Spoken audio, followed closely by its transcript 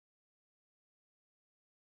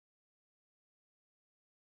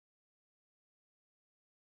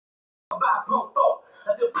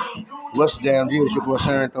What's the damn deal? It's your boy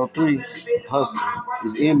Sharon 3. Hustle.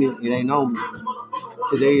 It's Emmett. It ain't on me.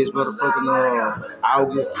 Today is motherfucking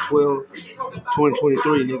August 12th,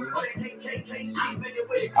 2023, nigga.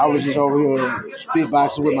 I was just over here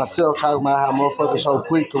spitboxing with myself, talking about how motherfuckers so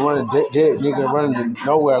quick to run a dead nigga, running to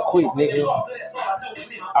nowhere quick, nigga.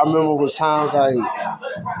 I remember was times like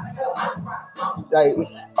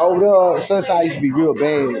over there, Sunshine used to be real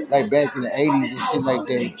bad, like back in the 80s and shit like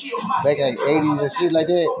that. Back in the 80s and shit like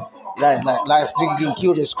that. Like niggas getting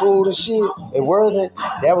killed at school and shit at Worthing.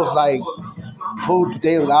 That was like,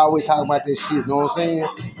 they was always talking about this shit, you know what I'm saying?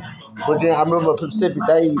 But then I remember Pacific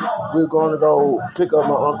Day, we were going to go pick up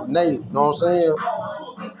my Uncle Nate, you know what I'm saying?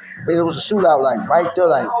 And it was a shootout, like, right there,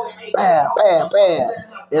 like, bam, bam, bam.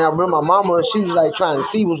 And I remember my mama, she was, like, trying to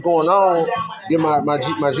see what's going on. Then my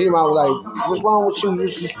G-Ma was like, what's wrong with you? You're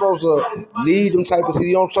supposed to lead them type of shit.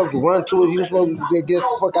 You don't supposed to run to it. You're supposed to get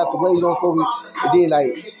the fuck out the way. You don't supposed to. And then,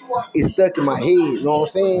 like, it stuck in my head, you know what I'm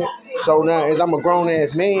saying? So now, as I'm a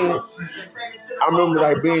grown-ass man, I remember,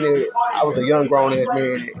 like, I was a young grown-ass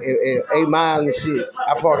man at 8 Mile and shit.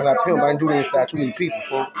 I parked in that pimp. I didn't do that inside too many people,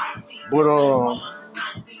 fool. But,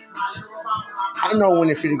 I know when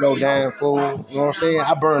it finna go down, fool. You know what I'm saying?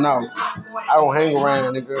 I burn out. I don't hang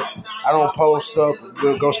around, nigga. I don't post up,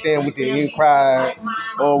 go stand with the in crowd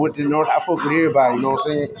or with the North. I fuck with everybody, you know what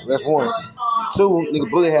I'm saying? That's one. Two, nigga,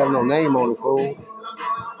 Bullet have no name on it, fool.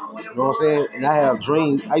 You know what I'm saying? And I have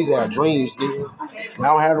dreams. I used to have dreams, nigga. And I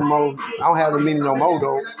don't have them many no more,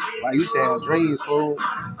 though. But I used to have dreams, fool.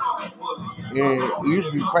 And it used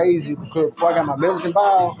to be crazy because before I got my medicine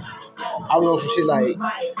bottle, I was on some shit like,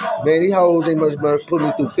 man, these hoes, they must put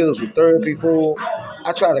me through feelings with therapy, fool.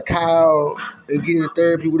 I tried to call and get into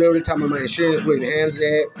therapy, whatever. They told me my insurance wouldn't handle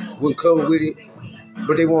that, wouldn't cover with it.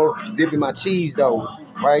 But they won't dip in my cheese, though,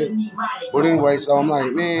 right? But anyway, so I'm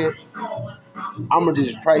like, man, I'm going to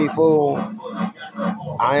just pray, fool.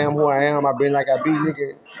 I am who I am. I've been like I be,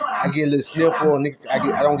 nigga. I get a little sniffle, nigga.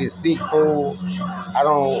 I don't get sick, fool. I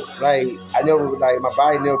never, my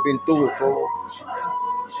body never been through it, fool.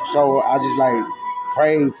 So I just like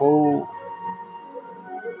pray, fool.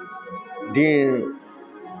 Then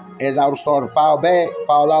as I was starting to fall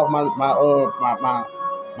off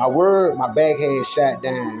my word, my back had shot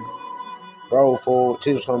down. Bro, fool,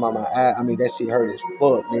 tears coming out my eye. I mean, that shit hurt as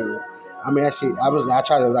fuck, nigga. I mean, that shit, I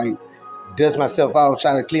try to like dust myself out,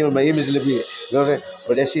 trying to clean up my image a little bit. You know what I'm saying?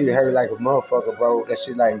 But that shit hurt like a motherfucker, bro. That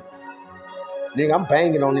shit like, nigga, I'm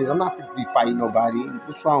banging on this. I'm not finna be fighting nobody.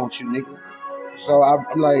 What's wrong with you, nigga? So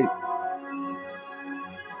I'm like,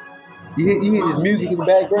 you hear this music in the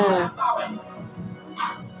background?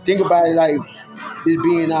 Think about it like it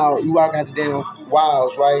being out, you walk out the damn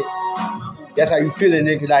wilds, right? That's how you feeling,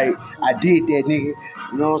 nigga. Like, I did that, nigga.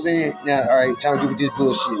 You know what I'm saying? Now, all right, trying to do with this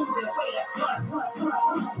bullshit.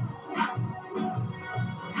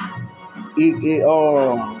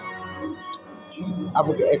 I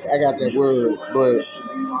forget, I got that word, but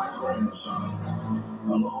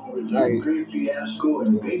like,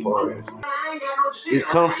 it's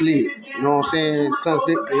conflict, you know what I'm saying?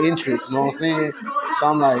 Conflict of interest, you know what I'm saying? So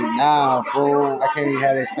I'm like, nah, bro, I can't even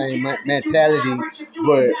have that same mentality,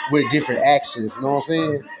 but with different actions, you know what I'm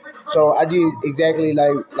saying? So I did exactly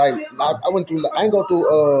like I went through. I ain't go through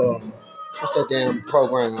what's that damn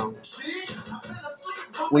program?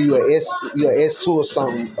 When you're S2 or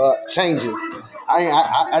something, changes.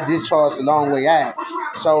 I discharged a long way out.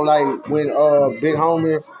 So like when Big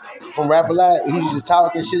Homie from Rap A Lot, he used to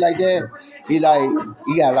talk and shit like that. He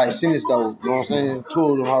got like sentenced though, you know what I'm saying? 2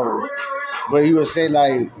 of them hoes. But he would say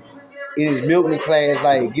like in his milking class,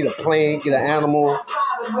 like get a plant, get an animal,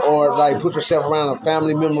 or like put yourself around a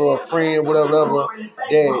family member or a friend, whatever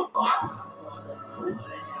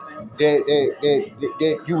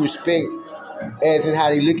that you respect as in how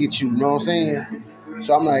they look at you, you know what I'm saying?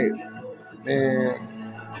 So I'm like, man,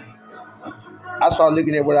 I started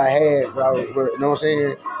looking at what I had, you know what I'm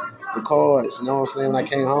saying? The cards, you know what I'm saying, when I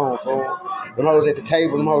came home, fool. Them hoes at the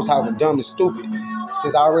table, them hoes talking dumb and stupid.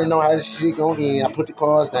 Since I already know how this shit gonna end, I put the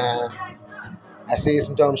cards down. I said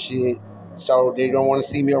some dumb shit, so they don't want to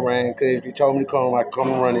see me around, because if they told me to come, I'd come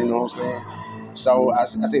and run, you know what I'm saying? So I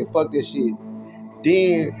said, fuck this shit.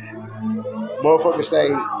 Then, motherfuckers say,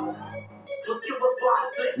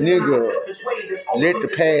 nigga, let the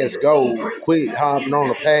past go. Quit hopping on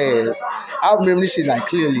the past. I remember this shit like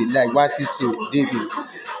clearly, like watch this shit, dig it.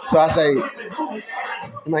 So I say,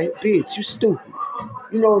 I'm like, bitch, you stupid.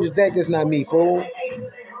 You know exactly it's not me, fool.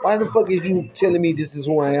 Why the fuck is you telling me this is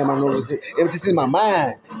who I am? I know this. If this is my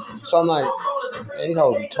mind. So I'm like, man, these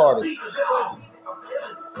hoes retarded.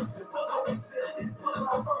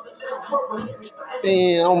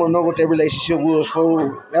 Man, I don't know what that relationship was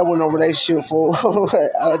for. That wasn't no relationship for.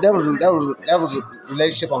 that was a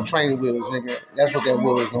relationship on training wheels, nigga. That's what that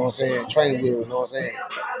was. You know what I'm saying? Training wheels. You know what I'm saying?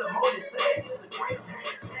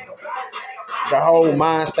 The whole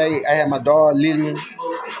mind state. I had my dog Lily.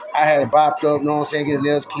 I had it bopped up, you know what I'm saying? Get a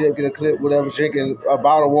nails clip, get a clip, whatever, drinking a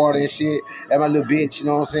bottle of water and shit. Had my little bitch, you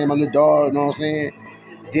know what I'm saying? My little dog, you know what I'm saying?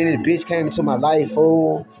 Then this bitch came into my life,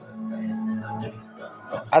 fool.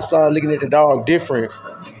 I started looking at the dog different.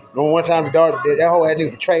 You know, one time the dog, that whole ass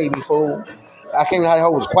nigga betrayed me, fool. I came to how the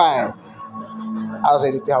hoe was quiet. I was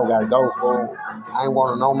like, this hoe gotta go, fool. I ain't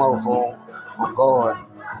want her no more, fool. Oh, God.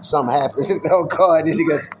 Something happened. Oh, God, this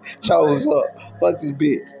nigga chose up. Fuck this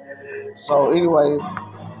bitch. So, anyway,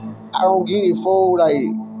 I don't get it, fool. Like,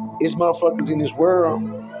 it's motherfuckers in this world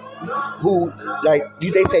who, like,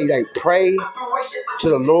 they say, like, pray to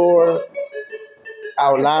the Lord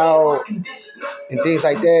out loud and things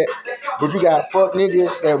like that. But you got fuck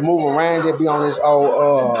niggas that move around that be on this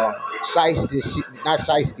old shiesty shit, not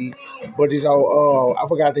shiesty, but this old I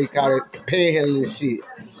forgot they call it panhandling shit.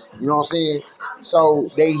 You know what I'm saying? So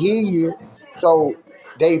they hear you, so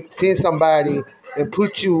they send somebody and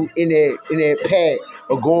put you in that pack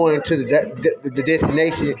of going to the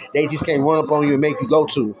destination they just can't run up on you and make you go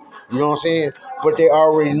to. You know what I'm saying? But they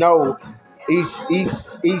already know each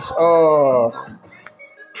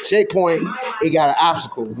checkpoint, it got an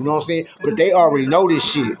obstacle, you know what I'm saying? But they already know this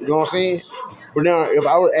shit, you know what I'm saying? But now, if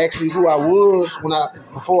I was actually who I was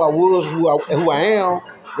before I was who I am,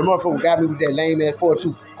 the motherfucker got me with that lame ass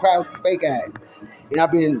 42 crowd fake eye, and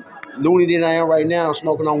I've been loony than I am right now,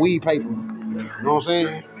 smoking on weed paper. You know what I'm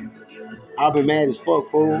saying? I've been mad as fuck,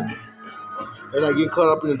 fool. And I get caught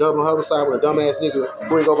up in the double homicide with a dumbass nigga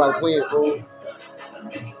who ain't go by the plan, fool.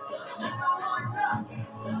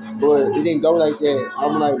 But it didn't go like that.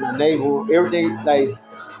 I'm like my neighbor, everything like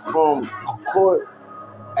from court,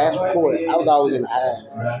 after court, I was always in the eyes.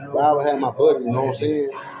 But I would have my buddy, you know what I'm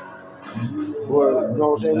saying? But, you know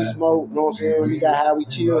what I'm saying? We smoke, you know what I'm saying? We got high, we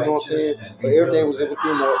chill, you know what I'm saying? But everything was within us,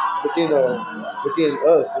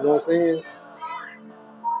 you know what I'm saying?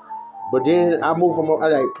 But then I moved from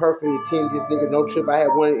like perfect 10, this nigga, no trip. I had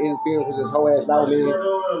one interference with this whole ass about me.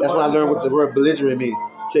 That's when I learned what the word belligerent mean.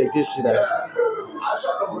 Check this shit out.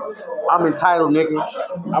 I'm entitled, nigga.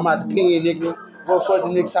 I'm out the pen, nigga. What fuck the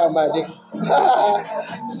niggas talking about, nigga?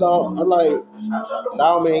 So I'm like,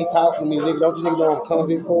 nah, man, he talking to me, nigga. Don't you niggas know I'm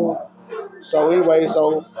coming for? So anyway,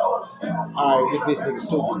 alright, this bitch nigga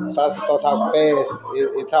stupid. So I start talking fast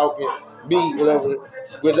and talking me, whatever.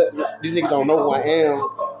 But these niggas don't know who I am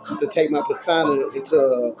to take my persona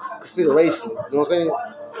into consideration. You know what I'm saying?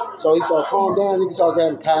 So he started calming down, niggas start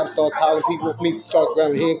grabbing cops, start calling people, me start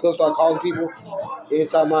grabbing handcuffs, start calling people. And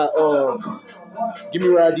talking about, give me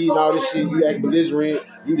your ID and all this shit, you act belligerent,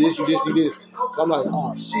 you this, you this, you this. So I'm like,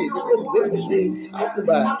 oh shit, what is he talking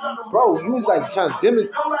about? Bro, you was like trying to zimmer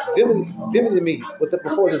me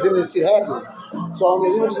before the zimmer shit happened. So I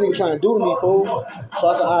mean, what this nigga trying to do to me, fool? So I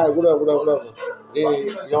said, alright, whatever. Then,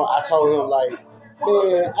 you know, I told him like,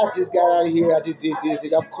 man, I just got out of here, I just did this,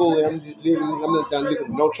 nigga, I'm cool, I'm just living, I'm not done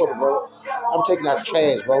living, no trouble, bro. I'm taking out the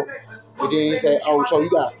trash, bro. And then he said, oh, so you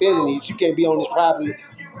got felonies, you can't be on this property.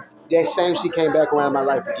 That same shit came back around my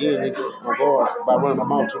life again, nigga. My God, by running my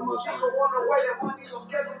mouth too much.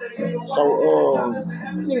 So,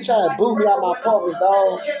 nigga tried to boot me out my apartment,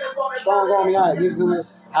 dog. Strong on me out, nigga.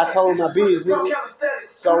 I told my bitch, nigga.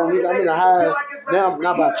 So, nigga, I'm in the high. Now,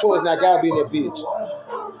 not by choice, now I gotta be in that bitch. You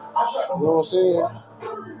know what I'm saying?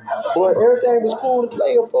 But everything was cool to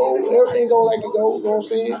play, fool. Everything go like it go, you know what I'm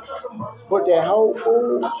saying? But that whole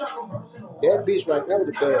fool, that bitch right there was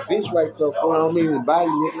a bad bitch right there, fool. I don't mean in body,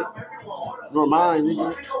 nigga. Nor mine,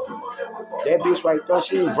 nigga. That bitch right there,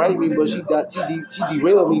 she didn't break me, but she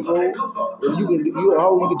derailed me, fool. If you a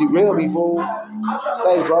hoe, you can derail me, fool.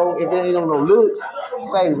 Say, bro, if it ain't on no looks,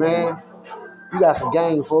 say, man, you got some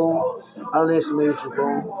game, fool. I underestimate you,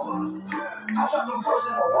 fool.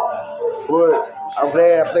 But I'm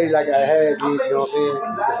glad I played like I had been, you know what I'm saying?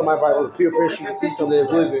 If somebody probably was peer pressure to see something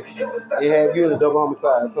that wasn't, they had you in a double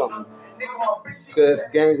homicide or something. Because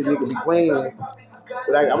games the nigga be playing.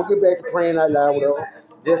 But like, I'm gonna get back to praying out loud, whatever.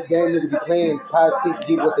 This game niggas be playing politics to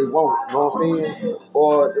get what they want, you know what I'm saying?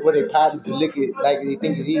 Or what they politics to lick it like they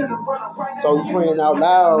think it is. So you praying out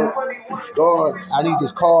loud, God, I need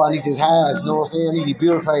this car, I need this house, you know what I'm saying? I need these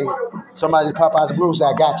bills paid. Somebody pop out the blue and say,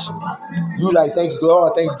 I got you. You like, thank you,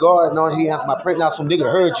 God, no, he answered my prayer. Now some nigga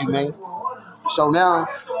heard you, man. So now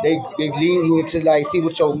they lead you into like see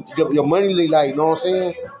what your money look like, you know what I'm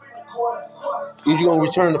saying? If you gonna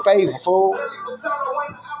return the favor, fool.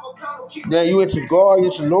 Then you into God, you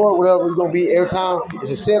into Lord, whatever it's gonna be every time.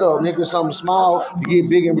 It's a setup, nigga. Something small, you get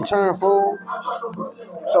big in return, fool.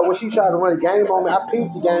 So when she tried to run the game on me, I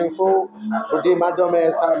peeped the game, fool. But then my dumb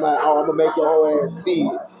ass talking about, oh, I'm gonna make your whole ass see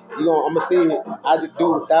it. I'm gonna see it. I just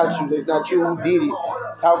do it without you. It's not you who did it.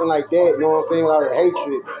 Talking like that, you know what I'm saying? Without the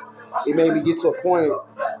hatred. It made me get to a point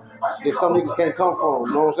that some niggas can't come from,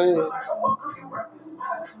 you know what I'm saying?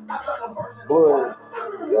 But,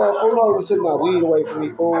 yeah, fool, no, took my weed away from me,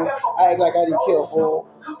 fool. I act like I didn't care, fool.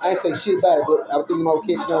 I ain't say shit about it, but I was thinking about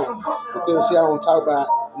catching on. Because shit I don't talk about,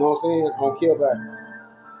 you know what I'm saying? I don't care about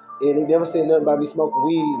it. And they never said nothing about me smoking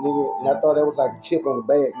weed, nigga. And I thought that was like a chip on the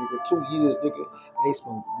back, nigga. 2 years, nigga. I ain't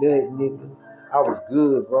smoked nothing, nigga. I was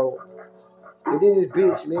good, bro. And then this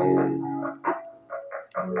bitch, man.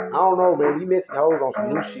 I don't know, man. We messing hoes on some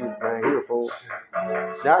new shit, man. Here, fool.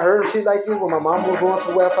 Now I heard shit like this when my mom was going to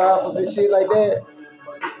the Wi-Fi for this shit like that.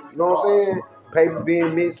 You know what I'm saying? Papers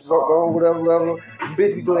being mixed, wrong, whatever.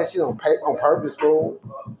 Bitch be doing that shit on purpose, fool.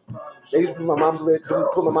 They used to put my mom to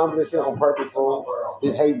that shit on purpose, fool.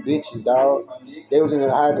 Just hate bitches, dog. They was in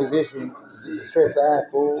a high position, stress out,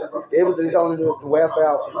 fool. It was just only the welfare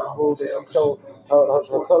officer, fool, that she showed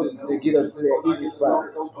her colors to get her to that eating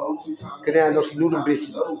spot. Cause now I know she knew them bitches.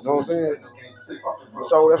 You know what I'm saying?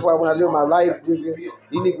 So that's why when I live my life, these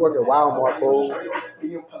niggas work at Walmart, fool.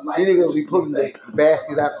 These niggas be putting the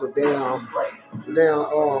baskets out the damn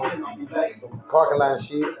parking lot and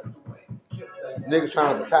shit. Niggas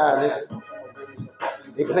trying to retire, niggas.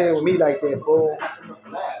 They playing with me like that, fool.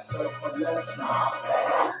 That's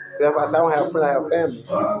why I said I don't have a friend, I have family.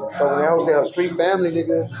 So when I was at her street family,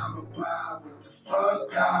 nigga,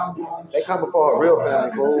 they come before her real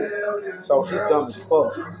family, fool. So she's dumb as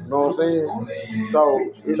fuck. You know what I'm saying? So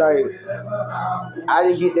it's like, I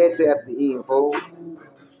didn't get that till after the end, fool.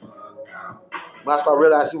 But I started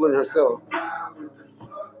realizing she wasn't herself.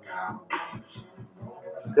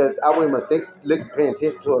 Because I wouldn't much paying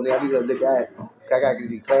attention to her, nigga. I need to look at it. I gotta get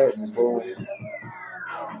these classes, fool.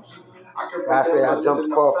 I said I jumped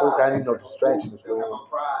the car, fool, I need no distractions, fool.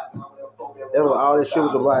 That was all this shit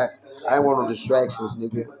was about. I ain't want no distractions,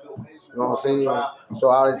 nigga. You know what I'm saying? So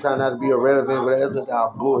I was trying not to be irrelevant, but that's just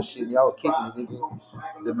all bullshit. Y'all kicking me, nigga.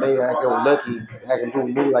 The man I get lucky, I can do a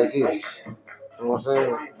move like this. You know what I'm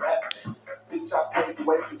saying?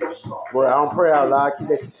 But I don't pray out loud. I keep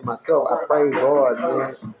that shit to myself. I pray God,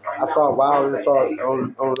 man. I start wilding and start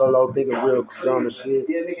on the low thinking real dumb and shit.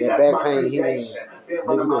 That back pain hit me.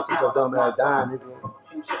 Nigga, you gonna see your dumb ass dying, nigga.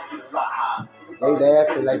 They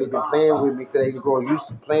laughing like they been playing with me because they growing used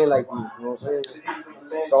to playing like this, you know what I'm saying?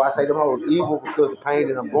 So I say them hoes evil because the pain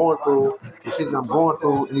that I'm going through, the shit that I'm going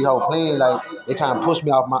through, and these hoes playing like they trying to push me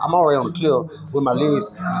off I'm already on the cliff with my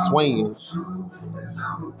legs swinging,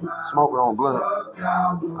 smoking on blunt.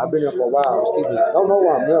 I've been there for a while. Don't know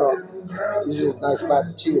why I'm there. It's just a nice spot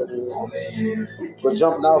to chill, man. But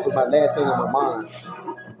jumping off is my last thing on my mind.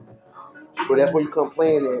 But that's where you come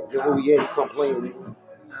playing at. That's where we at, you come playing at.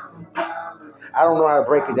 I don't know how to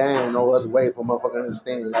break it down no other way for motherfucking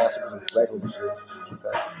understanding.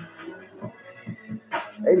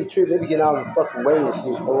 They be tripping, they be getting out of the fucking way and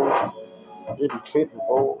shit, fool. They be tripping,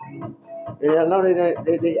 fool. And I know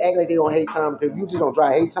they act like they don't hate time. If you just don't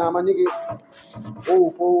try hate time, my nigga,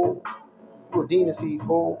 fool. You a demon seed,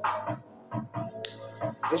 fool.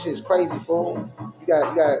 This shit's crazy, fool. You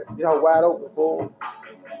got wide open, fool.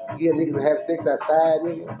 You get niggas to have sex outside,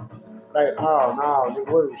 nigga. Like, oh no,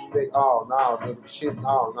 nigga, what respect? Oh no, nigga, shit,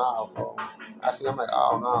 no, fool. I'm like,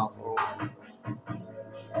 oh no, fool.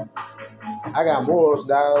 I got morals,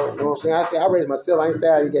 dog. You know what I'm saying? I raised myself. I ain't say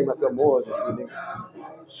I gave myself morals and shit,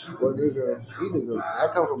 nigga. Well, nigga, I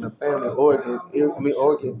come from the family Oregon.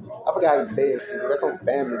 Oregon. I forgot how you say it, shit. I come from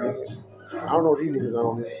family, nigga. I don't know what these niggas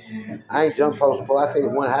on, nigga. I ain't jump post. I say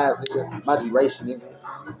one highest, nigga. My duration, nigga.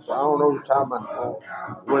 So I don't know what you're talking about.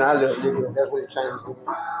 When I left, nigga, that's when it changed,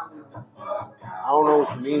 nigga. I don't know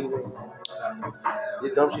what you mean, nigga.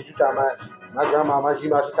 This dumb shit you talking about. My grandma, my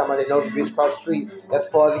G-Ma, she talking about they know the bitch across the street. That's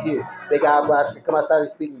as far as it gets. They got to come outside and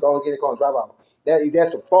speak and go and get in the car and drive off.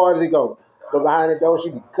 That's as far as it goes. But behind the door, she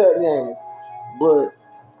be cutting ass. But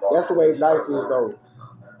that's the way life is, though.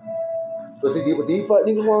 So see, what these fuck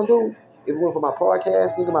niggas want to do, if it went for my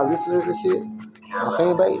podcast, nigga, my listeners and shit, my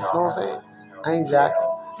fan base, you know what I'm saying? I ain't jacking.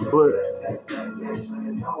 But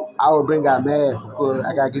I would bring out mad because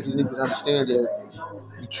I got to get these niggas to understand that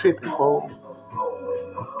you tripping, fool.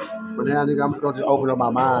 But now, nigga, I'm going to just open up my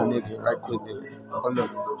mind, nigga, right quick, nigga. Hold up.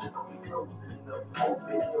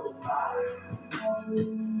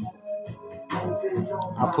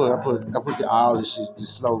 I put all this shit, this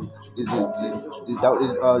slow, this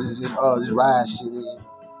ride shit, nigga.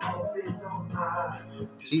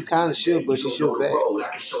 She kind of should, but she should back.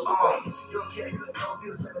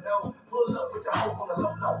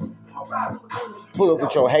 Pull up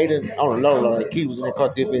with your haters on the low, like he was in the car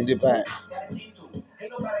dipping and dip back.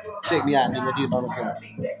 Check me out, nigga. Get on the phone.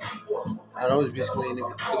 I know this bitch clean, nigga.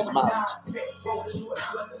 Look at the mileage.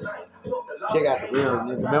 Check out the real,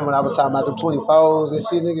 nigga. Remember when I was talking about the 24s and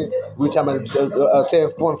shit, nigga? We were talking about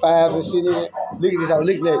 7.5s and shit, nigga. Look at this, I'm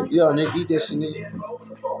looking at, yo, nigga, eat that shit, nigga.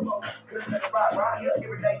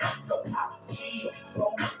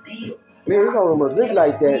 Man, we don't almost look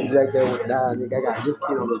like that with nah, nigga. I got this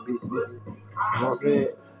kid on this bitch, nigga. You know what I'm saying?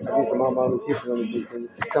 I did some mama on the tips on the bitch, nigga.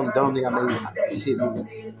 Some dumb nigga I made shit, nigga.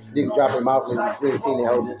 Nigga dropping him off, nigga. Still seen that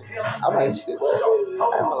whole nigga. I'm like, shit, what?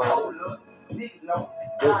 I'm lying.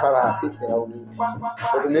 That's probably how I fix that whole nigga.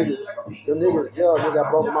 But the niggas, yo, nigga, I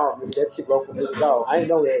broke them off, nigga. That shit broke the niggas off. I ain't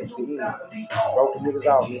know that at the end. Broke the niggas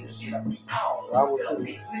off, nigga. So I was too.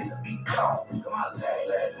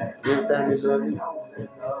 Good family, nigga.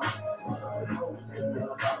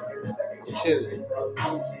 Shit.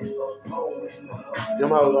 Them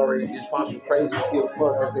hoes already dysfunctional, crazy, give a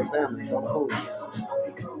fuck as their family, so I'm cool.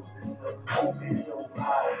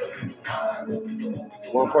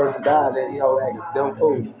 One person died, then he whole acting dumb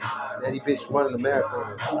fool. Then he bitch running the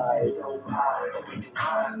marathon.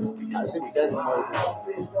 I see what that's about.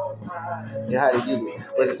 Yeah, how they get it.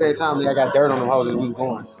 But at the same time, I got dirt on them hoes as we was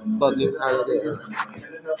going. Fuck nigga, how you there?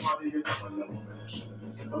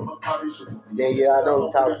 Yeah, I know.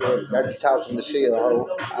 Talk to her. I just talk to Michelle.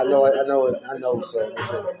 Ho. I know. So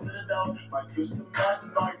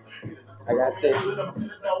I got Texas.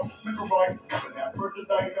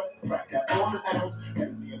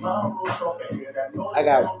 I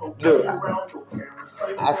got. Look,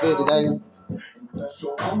 I said today.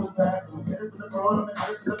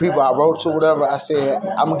 The people I wrote to, whatever, I said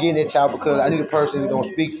I'm getting at y'all because I need a person who's gonna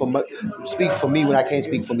speak for me when I can't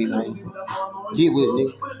speak for me, man. Get with it,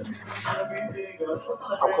 nigga.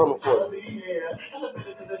 I'm coming for it.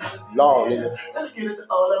 Law, nigga.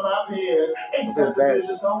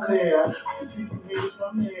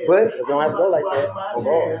 But it don't have to go like that. I'm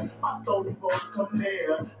wrong.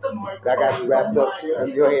 I got you wrapped up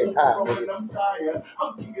and your head's tied, nigga.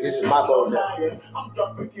 This is my boat now.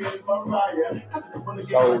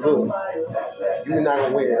 So look, you're not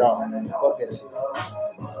gonna win it all. Fuck that shit.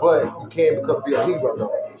 But you can be a hero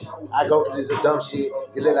though. I go through this dumb shit.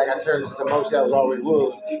 It look like I turned into some more shit I was already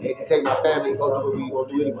was. And to take my family and go do what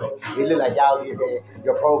we gonna do anyway. It look like y'all did that.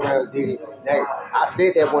 Your programs did it. Now, I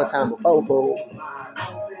said that one time before, fool.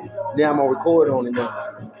 Now I'm gonna record on it now.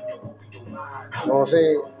 You know what I'm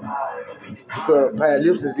saying? Because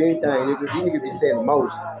lips is anything. These niggas be saying the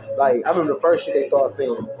most. Like I remember the first shit they started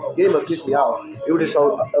saying. It didn't piss me off. It was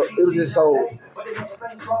just so.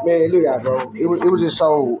 Man, look at bro. It was just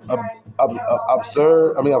so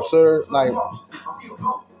absurd. Absurd. Like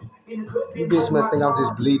you bitch must think I'm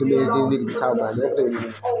just bleeding me and then niggas be talking about it. Don't play with me.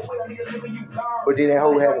 But then that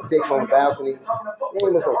hoe having sex on the balcony. It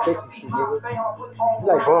ain't no sexy shit, nigga. You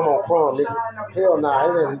like bum on prom, nigga. Hell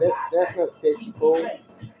nah, that's not sexy, fool.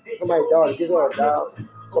 Somebody daughter, get her, dog.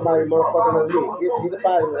 Somebody motherfucking her leg. Get the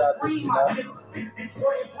body without this shit, dog.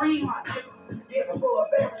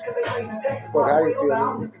 Fuck, how you feel,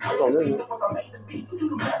 man? That's on this.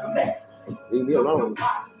 Leave me alone.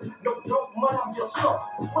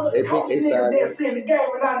 They pick they side.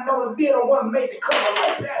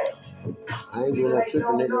 I ain't doing no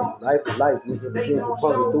tripping, nigga. Life is life, nigga. The things we're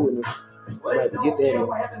fucking through it, nigga. I like to get that, nigga.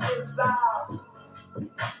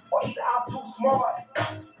 Either I'm too smart,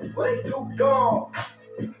 or they too dumb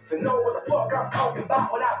to know what the fuck I'm talking about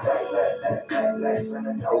when I say they too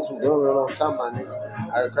dumb, know what I'm talking about, nigga.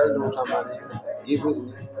 I heard you know what I'm talking about, nigga. Get with me.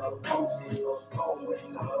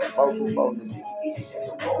 424, nigga.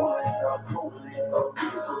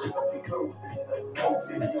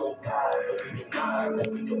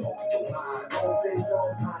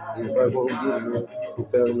 He's the first one who did it, man. Who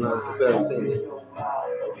fell in line, who fell in sin.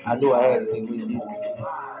 I knew I had it, nigga, when he did it. I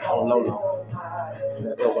don't know, no.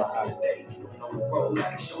 That's over high.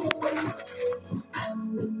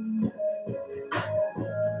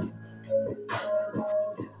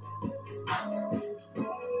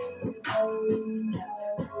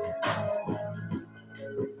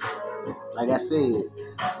 Like I said,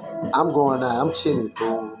 I'm going out. I'm chilling,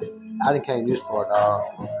 fool. I done came this far, dog.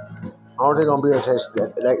 I don't think gonna be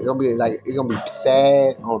like it's gonna be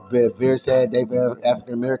sad or a very sad day for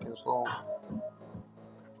African Americans, fool.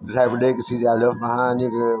 The type of legacy that I left behind,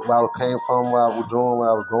 nigga, where I came from, where I was doing, where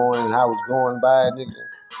I was going, and how I was going by, nigga.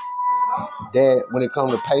 That when it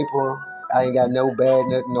comes to paper, I ain't got no bad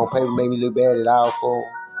nothing. No paper made me look bad at all, fool.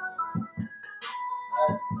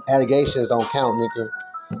 Allegations don't count, nigga.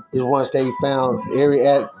 It's once they found every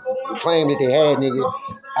claim that they had, nigga.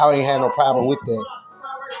 I ain't had no problem with that.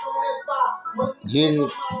 Get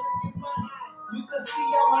it?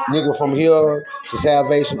 Nigga, from here to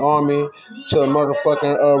Salvation Army to the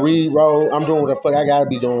motherfucking Reed Road, I'm doing what the fuck I gotta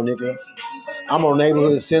be doing, nigga. I'm on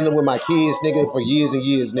neighborhood center with my kids, nigga, for years and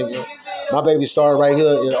years, nigga. My baby started right here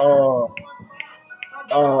in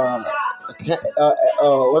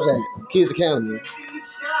what's that? Kids Academy.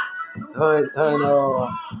 Her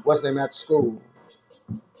and what's the name after school?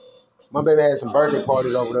 My baby had some birthday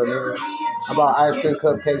parties over there, nigga. I bought ice cream,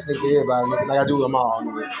 cupcakes, nigga, everybody, nigga. Like I do them all,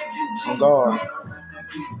 nigga. On guard.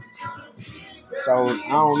 So, I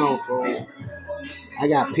don't know, fool. I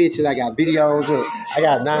got pictures, I got videos. I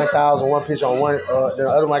got 9,000 one picture on one. The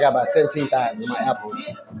other one I got about 17,000 in my Apple.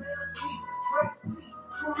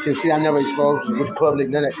 See, I never exposed with the public,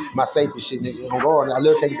 none of my safety shit, nigga. On guard. I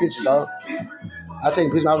love taking pictures, dog. I take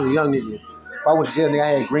pictures when I was a young nigga. If I went to jail, nigga, I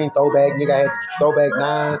had green throwback, nigga. I had throwback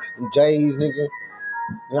 9 and J's, nigga.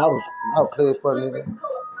 And I was clear as fuck, nigga.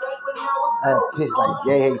 I had pictures like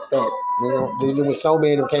Yay Hates Fats. You know, then when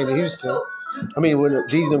Snowman them came to Houston, when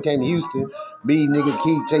Jesus them came to Houston, me, nigga,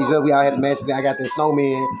 Keith, Chase up, we all had the matches. I got that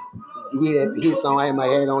Snowman. We had his song. I had my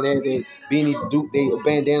hat on. They had that beanie, they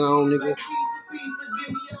bandana on, nigga.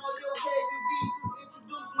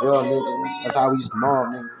 Yeah, nigga. That's how we used to mob,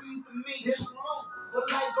 nigga.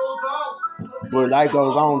 But life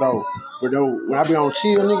goes on, though. But though, when I be on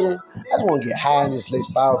chill, nigga, I just want to get high and just let's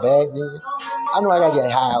fall back, nigga. I know I got to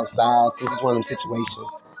get high outside since it's one of them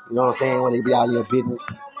situations. You know what I'm saying? When they be out in your business.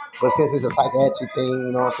 But since it's a psychiatric thing,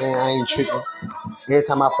 you know what I'm saying? I ain't tripping. Every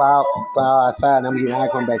time I fly outside, I'm getting high,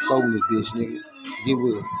 come back sober in this bitch, nigga. Get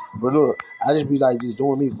with it. But look, I just be like, just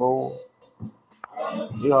doing me, fool.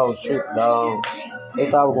 You know, trick, dog. They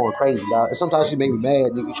thought I was going crazy, dog. And sometimes she make me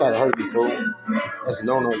mad, nigga. You try to hurt me, fool. That's a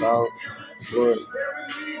no-no, dog. But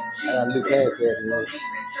I gotta look past that, man.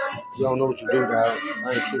 You don't know what you do, dog.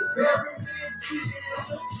 I ain't tripping.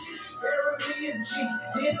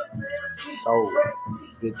 So,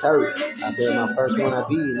 the third, I said my first one I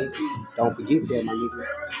did, nigga. Don't forget that, my nigga.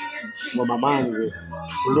 Where my mind is at.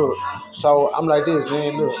 But look, so I'm like this,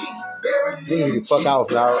 man. Look, you need to fuck off,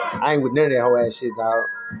 dog. I ain't with none of that whole ass shit, dog.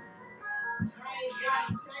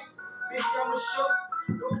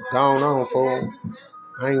 Gone on, fool.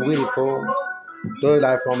 I ain't with it, fool. Thug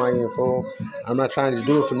life on my end, fool. I'm not trying to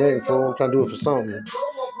do it for nothing, fool. I'm trying to do it for something.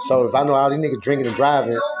 So if I know all these niggas drinking and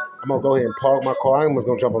driving, I'm gonna go ahead and park my car. I ain't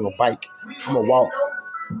gonna jump on a bike. I'm gonna walk.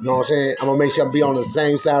 You know what I'm saying? I'm gonna make sure I be on the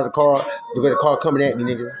same side of the car because the car coming at me,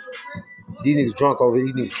 nigga. These niggas drunk over here.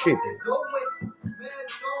 These niggas tripping.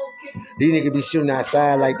 These niggas be shooting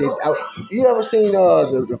outside like they. You ever seen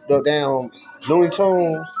the damn Looney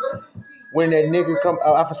Tunes? When that nigga come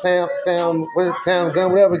off a sound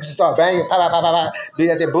gun, whatever, just start banging, pop, pop, pop, pop, do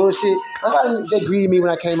that bullshit. That's why they greeted me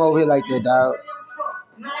when I came over here like that, dog.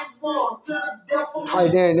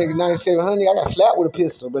 Right there, nigga, 9700, I got slapped with a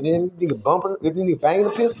pistol, but then nigga bumping, if nigga banging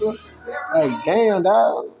a pistol, like, damn,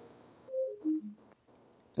 dog.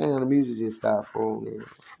 Damn, the music just stopped, fool, nigga.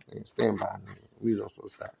 Stand by, nigga. We don't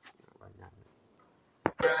supposed to stop right now.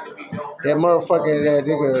 That motherfucker, that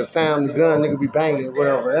nigga sound the gun, nigga be banging,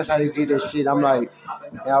 whatever. That's how they do this shit. I'm like,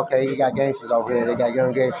 yeah, okay, you got gangsters over here. They got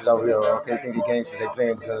young gangsters over here. Okay, think the gangsters, they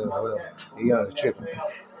playing guns or whatever. They young, tripping.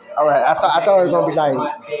 All right, I thought it was gonna be like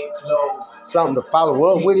something to follow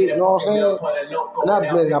up with it. You know what I'm saying?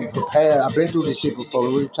 And I'm prepared. I've been through this shit before.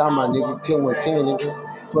 We were talking about nigga 10-10, nigga.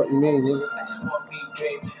 Fuck me, nigga.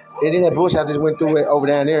 And then that bullshit I just went through it over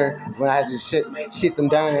down there when I had to shit them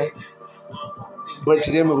down. But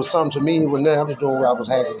to them it was something to me. When I'm just doing what I was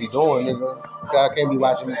having to be doing, nigga. I can't be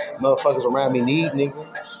watching motherfuckers around me need, nigga.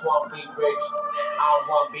 I just want to be rich. I don't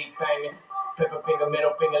want to be famous. Flip a finger,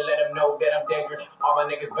 middle finger, let them know that I'm dangerous. All my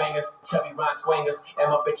niggas bangers, chubby rhyme swingers.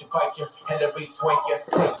 And my bitch will fight you, Hillary swing you.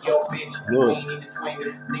 Take your bitch, we ain't need to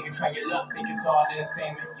swingers. Nigga try your luck, think it's all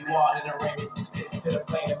entertainment. You all in the ring, you stick to the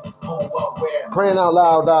planet. Who, what, where? Praying out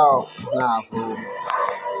loud, dog. Nah, fool.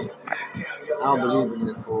 I don't believe in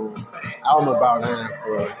it, fool. I don't know about that,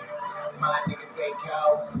 fool.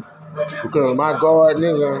 Because my God,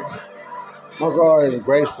 nigga, my God is a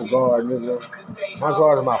graceful God, nigga. My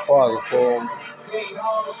God is my father, fool.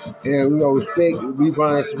 And we know respect, we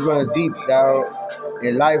run deep, dog.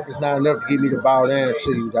 And life is not enough to get me to bow down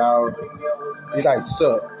to you, dog. You like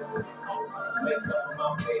suck.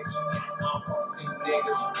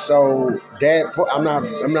 So that I'm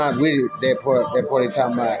not with it. That part they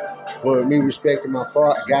talking about. But me respecting my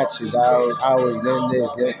father, got you, dog. I always done this,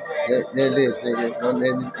 nigga.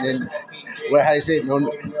 Well, how you say it?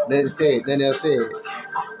 Nothing else said. You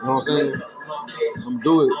know what I'm saying? I'm gonna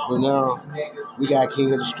do it. But now we got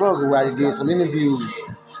King of the Struggle where I did some interviews.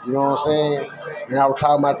 You know what I'm saying? And I was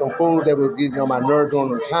talking about them fools that were getting on my nerve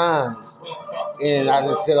during the times. And I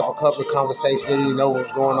just set up a couple of conversations. They didn't know what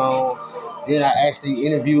was going on. Then I actually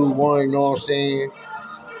interviewed one, you know what I'm saying?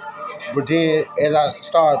 But then as I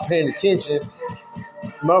started paying attention,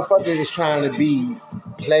 motherfucker is trying to be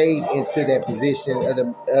played into that position of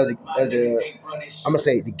the I'm gonna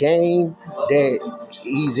say the game that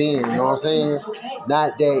he's in, you know what I'm saying?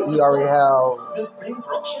 Not that he already have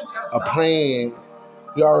a plan,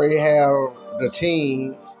 he already have the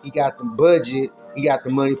team, he got the budget, he got the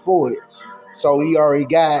money for it. So he already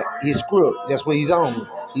got his script. That's what he's on.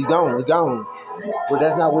 He's gone. But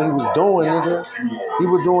that's not what he was doing, nigga. He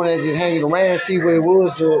was doing that just hanging around, see what it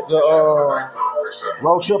was to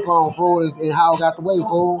roach up on, fool, and how it got the way,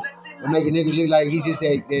 fool. And make a nigga look like he's just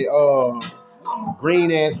that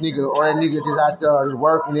green ass nigga or that nigga just out there just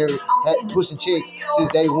working there, pushing checks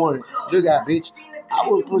since day one. Look at bitch. I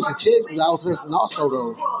was pushing checks because I was hustling also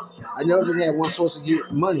though. I never just had one source to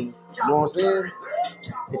get money. You know what I'm saying?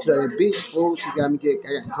 Until that bitch, fool, she got me I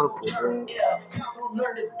got comfortable, bro.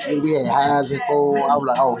 And we had highs and fool. I was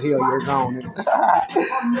like, oh hell yeah, it's on, nigga.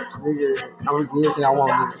 Nigga, I'm gonna get everything I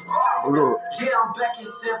want, nigga. But look. Yeah, I'm back in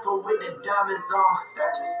Sanford with the diamonds on.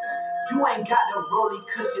 You ain't got the rollie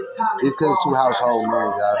cause your time is it's because it's two household names,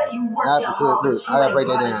 y'all. Not because, look, I gotta break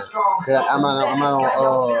that down. Cause I'm not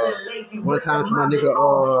on one time to my nigga,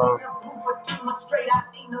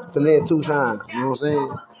 Finesse 2 times, you know what I'm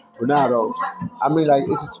saying? Ronaldo. I mean, like,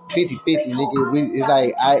 it's 50-50, nigga. It's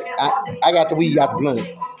like, I got the weed, you got the blunt.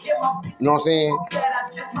 You know what I'm saying?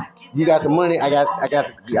 You got the money, I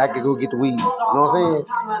can go get the weed. You know what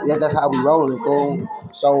I'm saying? That's how we rolling, fool.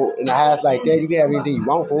 So in the house like that, you can have anything you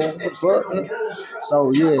want, fool. What the fuck?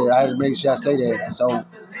 So yeah, I had to make sure I say that. So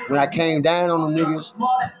when I came down on them niggas,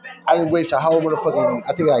 I didn't waste a whole motherfucking,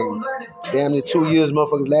 I think like damn near 2 years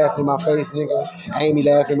motherfuckers laughing in my face, nigga. Amy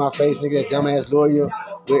laughing in my face, nigga. That dumbass lawyer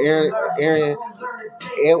with Aaron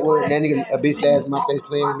Edward, that nigga a bitch laughing in my face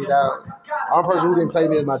playing with me, dog. Only person who didn't play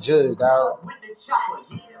me as my judge, dog.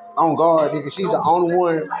 On guard, nigga. She's the only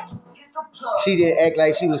one. She didn't act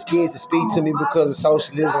like she was scared to speak to me because of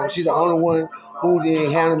socialism. She's the only one who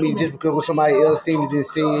didn't handle me just because what somebody else seen me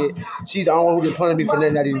just said. She's the only one who didn't punish me for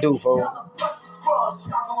nothing I didn't do, folks.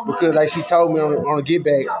 Because like she told me on the get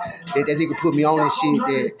back that nigga put me on this shit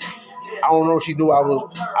that I don't know if she knew I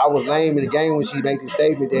was lame in the game when she made this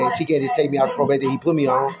statement that she can't just take me out of probation that he put me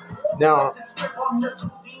on. Now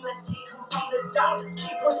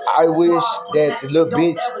I wish that the little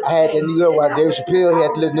bitch, I had that nigga while David Chappelle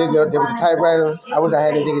had the little nigga up there with the typewriter. I wish I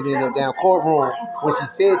had that nigga in the damn courtroom when she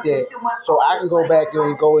said that. So I can go back there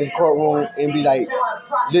and go in the courtroom and be like,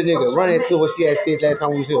 little nigga, run into what she had said last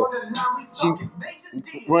time we was here. She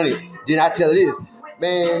run it. Then I tell her this.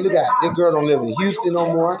 Man, look at this girl don't live in Houston no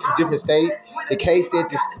more, a different state. The case that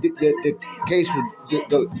the case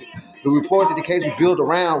was the report that the case was built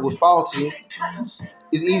around was faulty.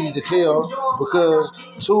 It's easy to tell because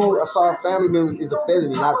 2 assault family members is a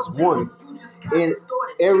felony, not just one. And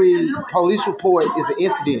every police report is an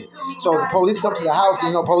incident. So if the police come to the house,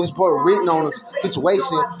 there's no police report written on the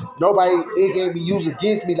situation. It can't be used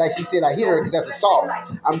against me like she said I hit her because that's assault.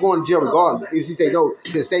 I'm going to jail regardless. If she say no,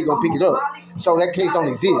 the state gonna pick it up. So that case don't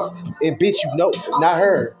exist. And bitch, you know, not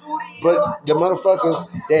her. But the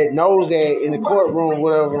motherfuckers that knows that in the courtroom,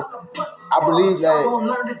 whatever, I believe that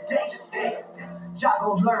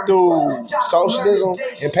through socialism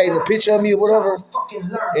and painting a picture of me or whatever,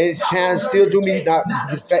 and trying to still do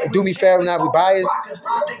me fair and not be biased,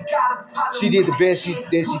 she did the best she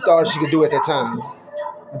thought she could do at that time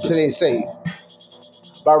to play it safe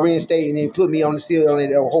by reinstating and put me on the seal on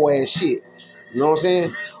that whole ass shit. You know what I'm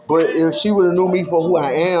saying? But if she would have knew me for who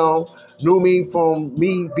I am, knew me from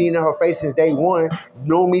me being in her face since day one,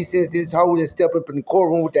 knew me since this hoe didn't step up in the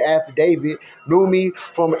courtroom with the affidavit, knew me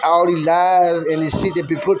from all these lies and this shit that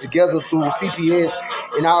been put together through CPS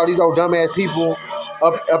and all these old dumbass people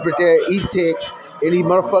up at there at East Tex and these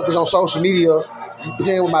motherfuckers on social media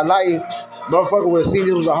playing with my life, motherfucker would have seen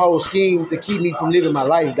this was a whole scheme to keep me from living my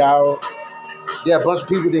life, dog. There are a bunch of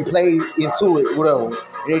people that play into it, whatever,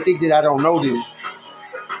 and they think that I don't know this.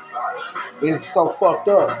 And it's so fucked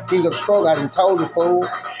up. King of the Struggle, I done told it, fool.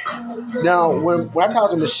 Now, when I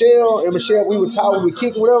talked to Michelle, we would talk, we would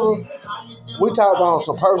kick, whatever, We talk about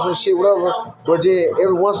some personal shit, whatever. But then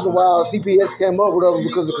every once in a while, CPS came up, whatever,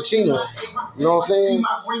 because of Kachina. You know what I'm saying?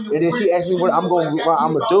 And then she asked me what I'm gonna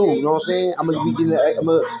do. You know what I'm saying? I'm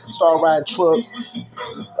gonna start riding trucks. She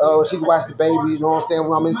can watch the baby. You know what I'm saying?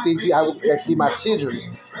 When I'm in city, I can see my children.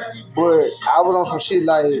 But I was on some shit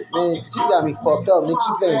like, man, she got me fucked up. Nigga,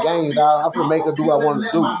 she playing games, dog. I'm finna make her do what I want to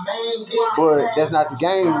do. But that's not the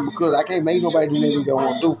game because I can't make nobody do anything they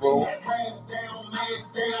want to do, fool.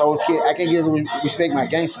 So I can't get her to respect my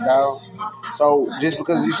gangster, dog. So just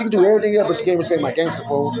because she can do everything else, but she can't respect my gangster,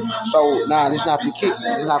 fool. So nah, this not for kick.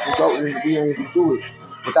 This not for go. We ain't even do it.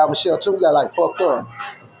 Without Michelle too, we got like fucked up.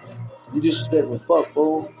 You disrespectful fuck,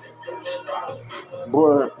 fool.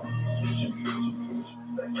 But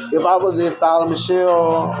if I was to follow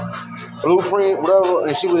Michelle blueprint, whatever,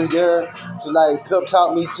 and she was there to like pep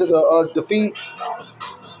talk me to the defeat,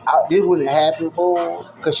 this wouldn't happen, fool.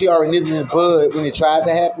 Cause she already nipped in the bud when it tried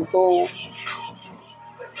to happen, fool.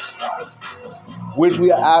 Which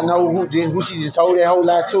I know who she just told that whole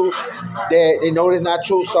lot to, that they know it's not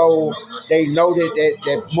true, so they know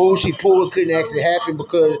that move she pulled couldn't actually happen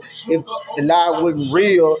because if the lie wasn't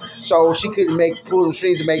real, so she couldn't pull them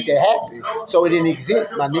strings to make that happen. So it didn't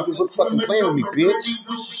exist, my nigga. Quit fucking playing with me, bitch.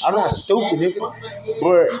 I'm not stupid, nigga.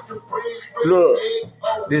 But look,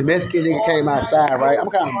 this Mexican nigga came outside, right? I'm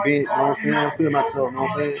kind of bent, you know what I'm saying? I'm feeling myself, you know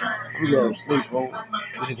what I'm saying? I'm going to sleep, bro.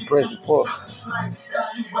 This is depressing fuck.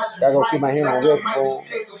 Gotta go see my hand on red, bro.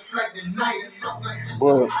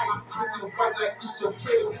 But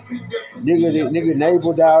nigga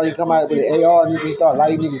neighbor down, he come out with the AR, nigga, he start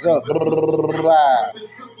lighting niggas up.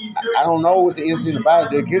 I don't know what the incident about.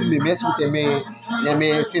 They're giving me messing with that man. That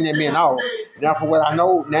man sending that man out. Now, from what I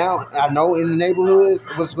know in the neighborhoods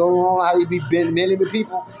what's going on, how he be meddling with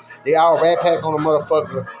people. They all rat pack on a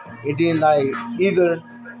motherfucker, and then like either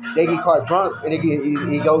they get caught drunk and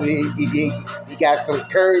he got some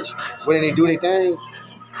courage when they do their thing,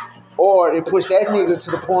 or they push that nigga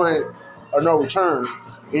to the point of no return.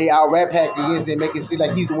 And they out rat pack against it, make it seem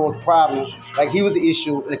like he's the one with the problem, like he was the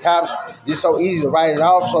issue. And the cops, it's so easy to write it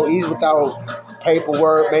off, so easy without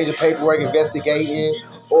major paperwork, investigating,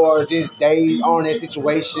 or just days on that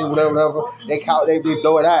situation, whatever. They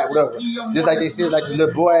blow it out, whatever. Just like they said, like the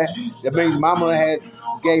little boy, the baby mama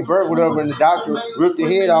gave birth, whatever, and the doctor ripped the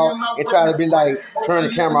head off and tried to be like, turn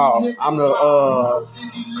the camera off. I'm the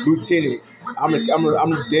lieutenant. I'm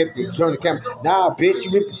the deputy. Turn the camera. Nah, bitch,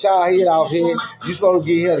 you ripped the child head off here. You supposed to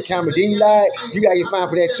get here the camera. Then you lied. You gotta get fined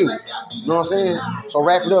for that too. You know what I'm saying? So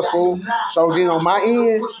wrap it up, fool. So then on my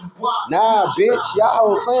end, nah, bitch,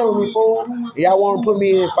 y'all playing with me, fool. Y'all want to put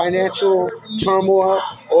me in financial turmoil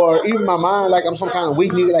or even my mind like I'm some kind of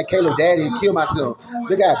weak nigga like Caleb Daddy and kill myself.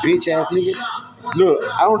 Look at bitch ass nigga. Look,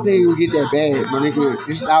 I don't think it will get that bad, my nigga.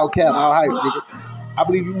 This is all cap, all hype, nigga. I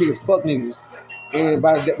believe you niggas fuck niggas. And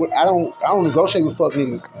by that, I don't negotiate with fuck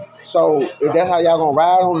niggas. So if that's how y'all gonna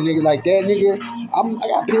ride on a nigga like that, nigga, I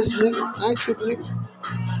got pissed, nigga. I ain't tripping, nigga.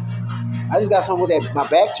 I just got some with that my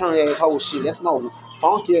back turned ass whole shit. That's no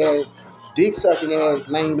funky ass, dick sucking ass,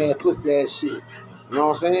 lame ass, pussy ass shit. You know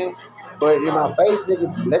what I'm saying? But in my face,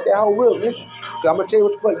 nigga, let that hoe rip, nigga. Cause I'm gonna tell you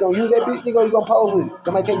what the fuck, you gonna use that bitch, nigga, or you gonna pose with it?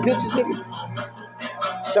 Somebody take pictures, nigga.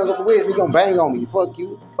 Shut up the waist, nigga, gonna bang on me. Fuck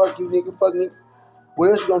you, nigga, fuck nigga.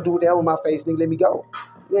 What else you gonna do with that on my face, nigga? Let me go.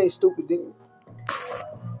 You ain't stupid, nigga.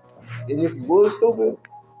 And if you was stupid,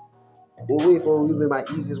 well, wait for you been my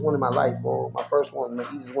easiest one in my life, for my first one, my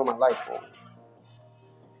easiest one in my life, for.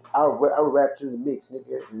 I would rap to the mix,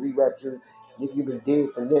 nigga. And re-rap to nigga, you been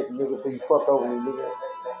dead for nothing, nigga, before you fuck over me, nigga.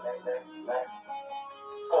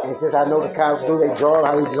 And since I know the cops do their job,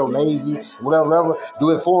 how they so lazy, whatever,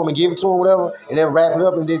 do it for them and give it to them, whatever, and then wrap it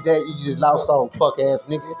up and did that, you just lost some fuck ass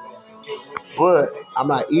nigga. But I'm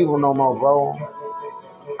not evil no more, bro.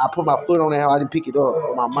 I put my foot on that hoe. I didn't pick it up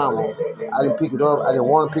with my mama. I didn't pick it up. I didn't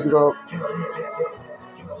want to pick it up.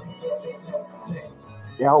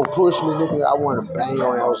 That hoe pushed me, nigga. I wanted to bang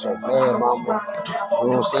on that hoe so bad, mama. You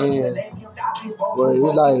know what I'm saying? But it's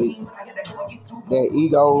like that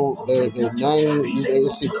ego, that name,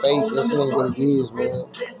 that shit fake. That shit ain't what it is, man.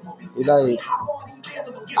 It's like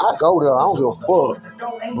I go there. I don't give a fuck.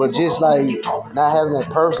 But just like not having that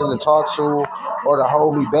person to talk to or to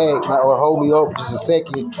hold me back or hold me up just a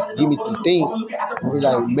second, give me to think. Be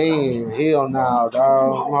like, man, hell no,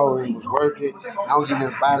 dog. I'm always was worth it. I don't get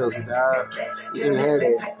nothing by those, dog. You didn't hear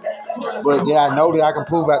that. But yeah, I know that I can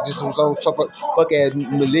prove out this was so fuck ass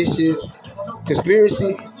malicious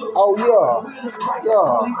conspiracy. Oh yeah,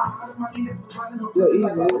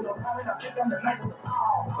 easy.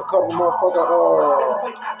 couple motherfucker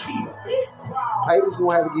papers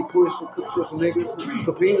gonna have to get pushed to some niggas,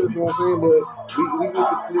 subpoenas, you know what I'm saying? But we get the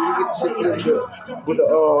shit with the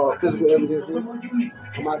physical evidence. Nigga.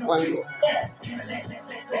 I'm not claiming.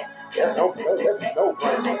 That's no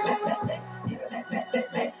brainer.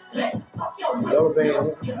 Yo, baby,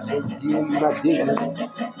 give me my dick, nigga.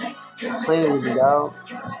 Playing with me, dog.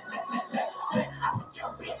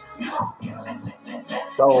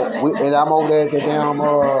 So, and I'm over there at the damn,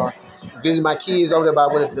 visiting my kids over there by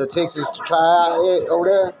where the Texas trial over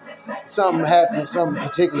there. Something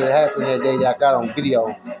particular happened that day that I got on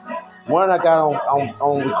video. One I got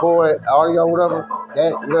on record, audio, whatever,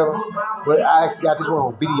 but I actually got this one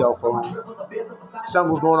on video for him.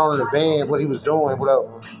 Something was going on in the van, what he was doing,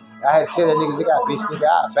 whatever. I had to tell that nigga, bitch,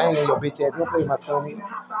 I'll bang on your bitch ass. Don't play with my son, nigga.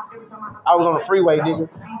 I was on the freeway, nigga.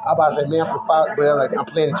 I about to say, man, I'm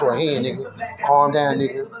playing into a hand, nigga. Calm down,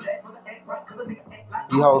 nigga.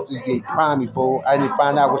 These hoes just get primey, fool. I didn't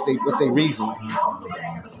find out what's their reason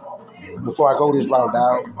before I go this route,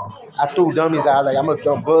 dog. I threw dummies out like I'm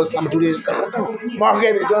gonna bust, I'm gonna do this. Mark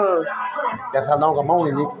gave me the gun. That's how long I'm on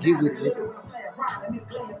it, nigga. Get with it, nigga.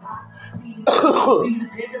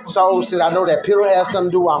 So since I know that pillow has something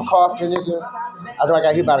to do with I'm coughing, nigga. I know I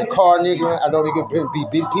got hit by the car, nigga. I know there could be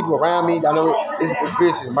big people around me. I know it's a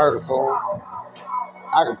conspiracy to murder, fool.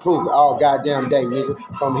 I can prove it all goddamn day, nigga.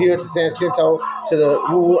 From here to San Jacinto to the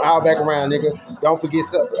all back around, nigga. Don't forget,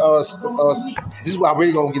 this is what I'm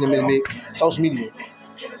really gonna get in the mix. Social media.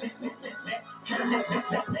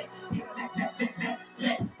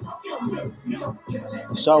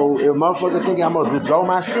 So if motherfuckers think I'm gonna blow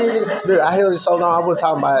my shit, look, I held it so long. I wasn't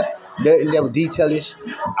talking about nothing that would detailish.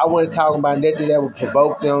 I wasn't talking about nothing that would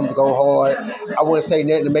provoke them to go hard. I wouldn't say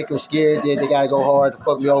nothing to make them scared that they gotta go hard to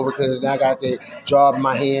fuck me over because now I got the job in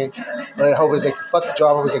my hand. But I hope it's a fuck the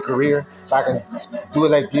job over their career so I can do it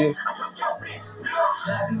like this.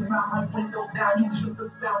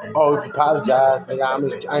 Oh, if you apologize, nigga, I'm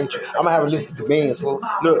gonna have a list of demands, fool.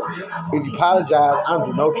 Look, if you apologize, I don't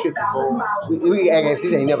do no tripping, fool. We act as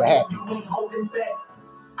this ain't never happened.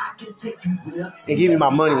 And give me my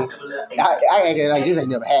money. I act like this ain't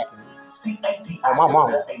never happened. On my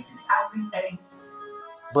mama.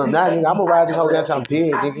 But now, nigga, I'm gonna ride this whole damn time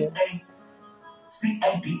dead, nigga.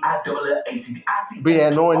 Be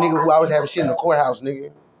that annoying nigga who always having shit in the courthouse,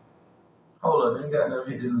 nigga. Hold up, they got to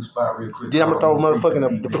hit the new spot real quick. Then I'm gonna throw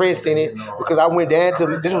motherfucking the press in it because I went down to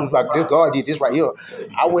this was like this God did this right here.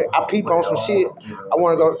 I peeped on some shit.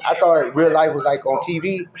 I thought real life was like on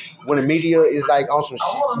TV when the media is like on some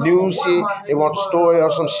news shit. They want the story or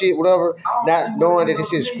some shit, whatever. Not knowing that this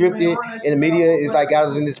shit is scripted and the media is like I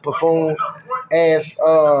was in this buffoon ass.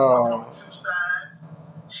 Hold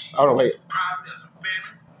on, wait.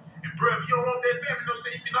 And bro, if you don't want that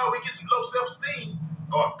family, you can always get some low self-esteem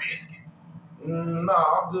or a biscuit.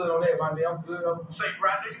 Nah, I'm good on that, my nigga. I'm good. Say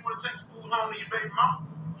right now, you want to take some food home to your baby mama?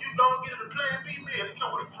 You gonna get it a Plan B meal. It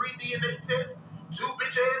come with a free DNA test, 2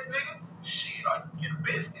 bitch ass niggas. Shit, I can get a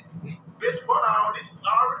biscuit. Best part of all this is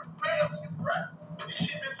already prepared for you, bro. This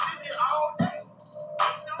shit been sitting here all day.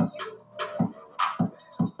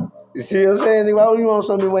 You see what I'm saying, nigga? Why would you want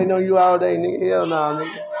something waiting on you all day, nigga? Hell nah,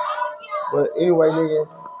 nigga. But anyway, nigga,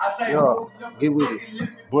 yo, get with it.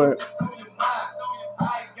 But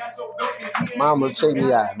mama, check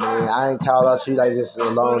me out, man. I ain't called out to you like this in a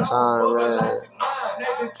long time, man.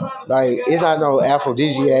 Like, it's not no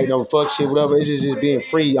aphrodisiac, no fuck shit, whatever. It's just being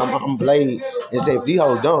free. I'm Blade. And say, if these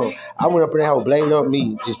hoes dumb, I went up in that whole Blade up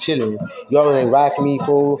me, just chilling. Y'all ain't rocking me,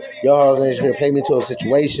 fool. Y'all ain't trying to play me into a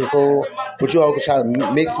situation, fool. But y'all can try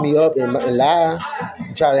to mix me up and lie.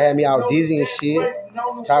 Try to have me out dizzy and shit.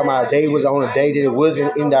 Talking about a day was on a day that it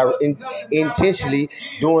wasn't intentionally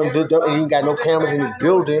doing the and you ain't got no cameras in this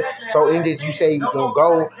building. So in that you say you gonna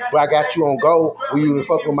go, but I got you on go when you even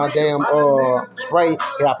fuck with my damn spray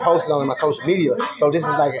that I posted on my social media. So this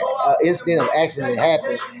is like an incident of accident that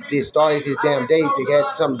happened. That started this damn day that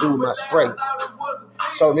had something to do with my spray.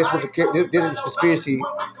 So this is conspiracy.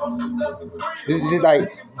 This is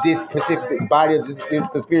like this specific body of this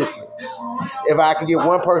conspiracy. If I can get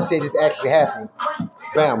one person say this actually happened,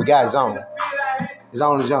 bam, we got his own. His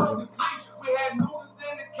own is jumping.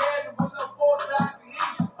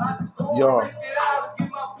 Yo.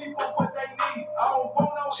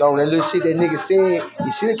 So that little shit that nigga said,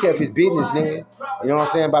 he should have kept his business, nigga. You know what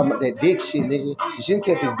I'm saying about that dick shit, nigga. He should have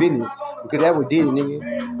kept his business because that what did it,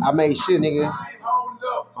 nigga. I made sure, nigga.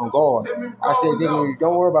 On guard. I said, nigga,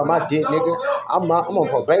 don't worry about my dick, nigga. I'm on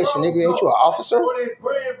probation, nigga. Ain't you an officer?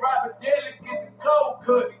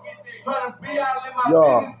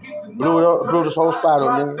 Yo, blew this whole spot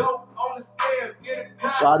on, nigga.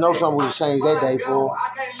 So I know something would change that day, fool.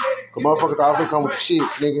 Cause motherfuckers always come with the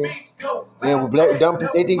shits, nigga. And with black dumb,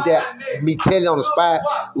 they think that me telling on the spot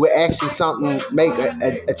would actually something make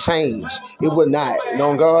a change. It would not, you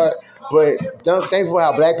know, God. But thankful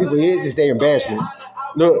how black people is their embarrassment.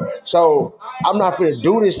 Look, so I'm not gonna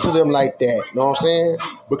do this to them like that, you know what I'm saying?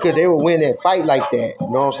 Because they will win that fight like that, you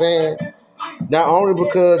know what I'm saying? Not only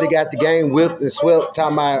because they got the game whipped and swept,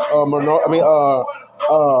 talking about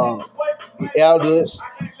elders,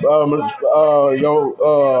 your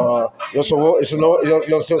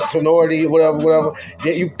sonority, whatever.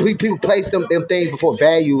 People place them things before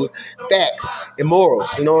values, facts, and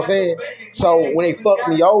morals. You know what I'm saying? So when they fucked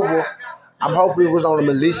me over, I'm hoping it was on a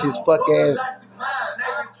malicious, fuck ass,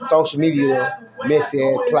 social media, messy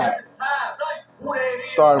ass plot,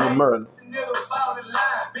 starting with murder.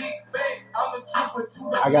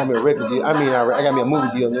 I got me a record deal. I got me a movie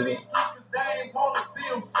deal, nigga.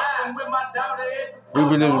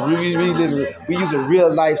 We using real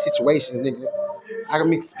life situations, nigga. I can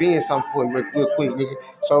make spin something for you real quick, nigga.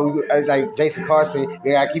 So it's like Jason Carson.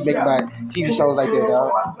 Yeah, I keep making my TV shows like that,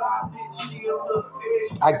 dog.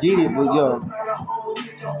 I get it, but yo.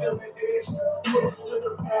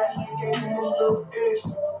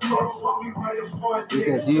 It's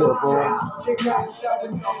that deal, bro.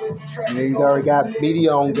 Nigga, you already got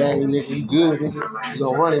media on game, nigga. You good, nigga. You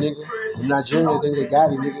gonna run it, nigga. The Nigerians, nigga, they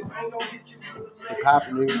got it, nigga. They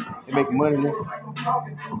popping, nigga. They making money, nigga.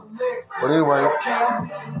 But anyway,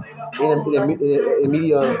 in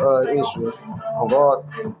media industry, on God.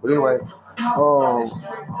 But anyway,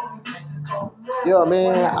 yeah,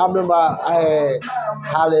 man, I remember I had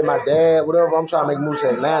hollered at my dad, whatever. I'm trying to make moves to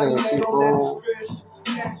Atlanta and shit, fool.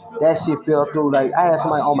 That shit fell through. Like, I had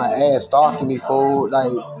somebody on my ass stalking me, fool.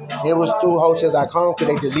 Like, it was through Hotels.com because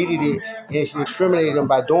they deleted it and she incriminated them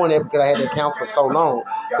by doing that because I had the account for so long.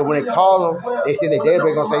 So when they call them, they send their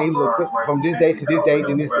database gonna say he was a, from this date to this date,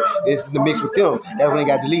 then this is in the mix with them. That's when they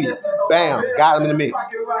got deleted. Bam, got them in the mix.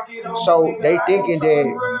 So they thinking that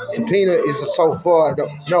subpoena is so far.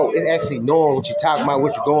 No, it's actually knowing what you're talking about,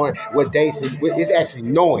 what you're doing, what dates. It's actually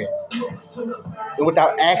knowing, and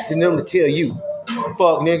without asking them to tell you.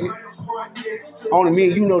 Fuck, nigga. Only me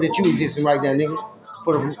and you know that you existing right now, nigga.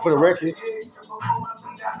 For the record.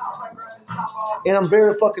 And I'm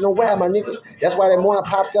very fucking aware, my nigga. That's why that morning I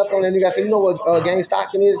popped up on that nigga. I said, you know what gang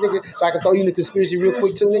stalking is, nigga? So I can throw you in the conspiracy real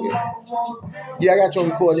quick too, nigga. Yeah, I got you on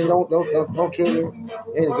record, nigga. Don't trip, nigga.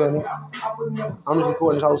 Ain't good, nigga. I'm just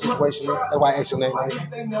recording this whole situation, nigga. That's why I asked your name,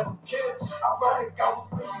 nigga.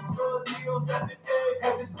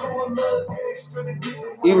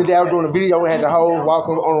 Even though I was doing a video, I had the whole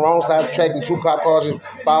walking on the wrong side of the track and 2 cop cars and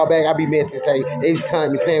fall back. I be messy and say, they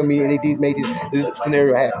telling me, playing with me, and they did make this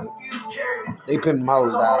scenario happen. They pimping my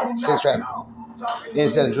hoes down, sex trafficking, and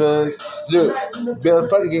selling drugs. Look, Bill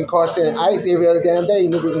fucking getting caught selling ice every other damn day,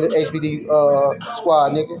 nigga, in the HBD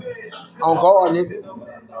squad, nigga. On guard, nigga.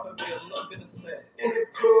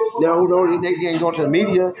 Now, who knows? They ain't going to the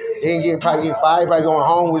media. They ain't probably getting fired. Everybody going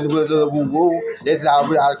home with the woo-woo. This is out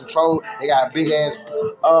of control. They got a big-ass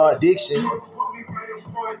addiction.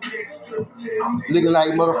 Looking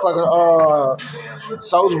like motherfucking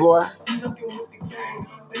Soulja Boy.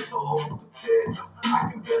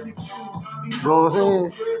 You know what I'm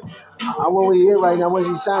saying? I went with you right now. Once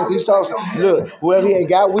he signed, look, whoever he had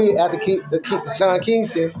got with after the Sean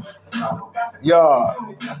Kingston,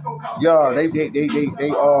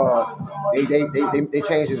 they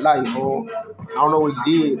changed his life, bro. I don't know what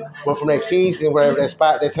he did, but from that Kingston, whatever that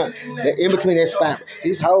spot, that time, that in between that spot,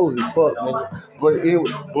 these hoes is fucked, nigga.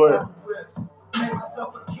 But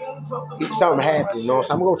something happened, you know what I'm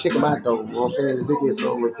saying? I'm gonna go check him out though, you know what I'm saying? This nigga is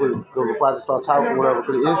so before I just start talking, whatever,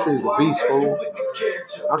 because the industry is a beast, fool.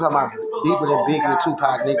 I'm talking about deeper than Biggie and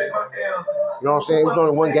Tupac, nigga. You know what I'm saying? It was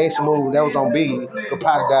only one gangster move that was on Biggie. The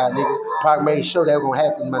Pac died, nigga. Pac made sure that was gonna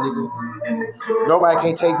happen, my nigga. Nobody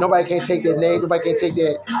can take that name, nobody can take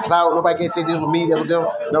that clout, nobody can say this was me, that was them.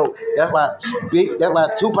 No, that's why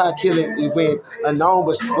Tupac killing it went unknown,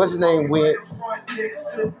 but what's his name went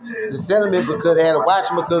the settlement because they had to watch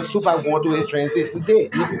him because Tupac going through his transition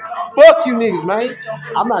dead, nigga. Fuck you niggas, man.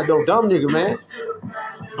 I'm not no dumb nigga, man.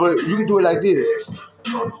 But you can do it like this.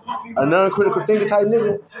 A non-critical thinker type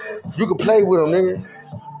nigga, you can play with them, nigga.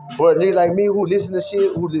 But nigga like me who listen to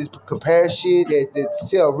shit, who just compare shit that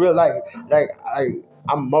sell real life, like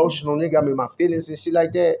I'm emotional, nigga. I'm in my feelings and shit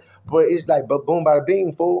like that. But it's like, but boom, bada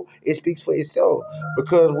bing, fool. It speaks for itself.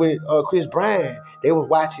 Because with Chris Brown, they was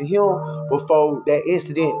watching him before that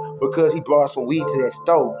incident because he brought some weed to that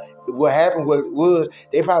store. what happened was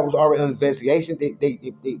they probably was already under investigation. They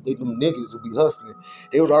them niggas would be hustling.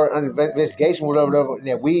 They was already under investigation, whatever. And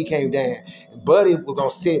that weed came down, and Buddy was gonna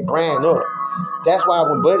set Brian up. That's why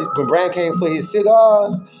when Brian came for his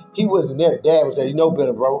cigars, he wasn't there. Dad was there. You know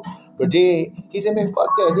better, bro. But then he said, "Man,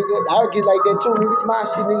 fuck that, nigga. I would get like that too, nigga. This my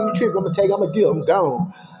shit, nigga. You trip? I'm a deal. I'm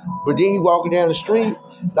gone." But then he walking down the street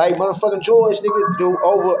like motherfucking George, nigga, do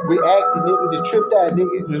overreacted, nigga, just tripped out,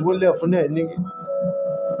 nigga, just went left for nothing, nigga.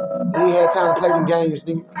 And he had time to play them games,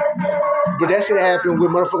 nigga. But that shit happened with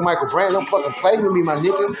motherfucking Michael Brand. Don't fucking play with me, my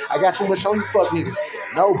nigga. I got too much on you fuck niggas.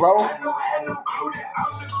 No, bro.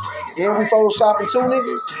 And we photoshopping too,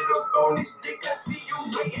 niggas.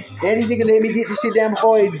 Any nigga let me get this shit down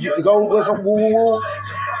before he go with some woo.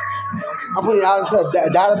 I'm putting it out into a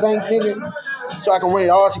dollar bank, nigga. So I can run it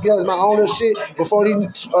all together as my own little shit before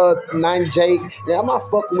these 90J. Yeah, I'm not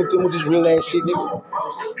fucking with them with this real ass shit, nigga.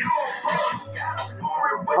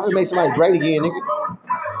 I'm gonna make somebody great again, nigga.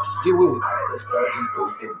 Get with it. The surgeons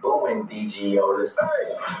boosted boo and DGO. Listen,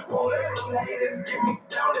 won't let them haters get me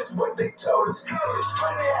down. That's what they told us. It's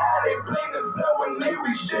funny how they blame us out when they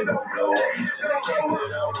reach shit don't blow up. We came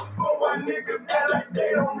with all the fun while niggas act like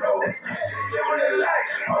they don't know us. Just living their life.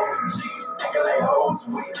 OGs acting like hoes.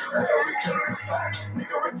 We killing the fight.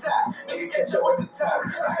 Nigga retire. Nigga catch up at the top.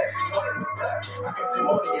 I can see more than the block. I can see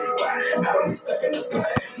more than your spot. I don't be stuck in the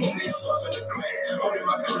past. Move me up off in the grass. Holding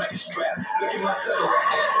my cool like a strap. Look at myself in the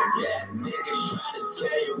ass. Yeah, niggas trying to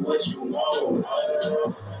tell you what you want.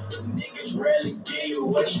 Niggas rarely give you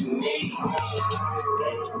what you need.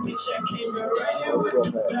 Bitch, I came right here with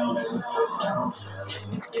the bounce.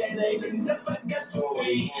 If that ain't enough, I got some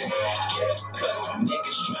weed. Yeah, cause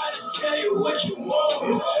niggas try to tell you what you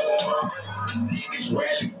want. Niggas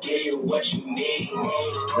rarely give you what you need.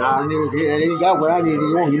 Nah, nigga, they ain't got what I need.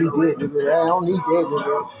 You don't need that, nigga. I don't need that,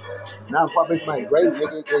 nigga. Now if I make somebody great,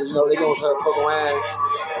 nigga, because you know they gonna try to fuck around,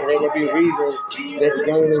 and they gonna be a reason that the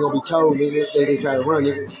game ain't gonna be told, nigga. They try to run,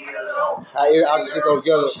 nigga. I'll just sit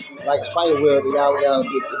together like a spider web. They got the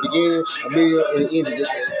beginning, a middle, and the end of it.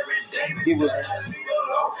 Give it.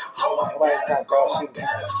 Nobody trying to talk shit.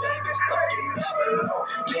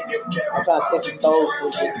 I'm trying to set some souls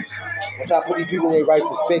for shit. I'm trying to put these people in their right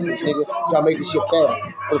perspectives, nigga. I'm trying to make this shit fair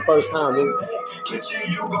for the first time, nigga.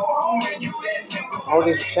 All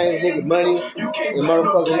this change nigga money and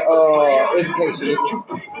motherfucking education, nigga.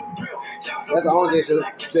 That's the only thing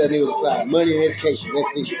that tell niggas aside. Money and education,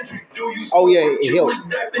 that's it. Oh yeah, it helps.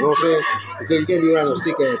 You know what I'm saying? Because you can't be around no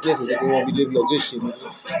sick ass niggas that they won't be living your good shit, nigga.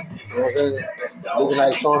 You know what I'm saying? Looking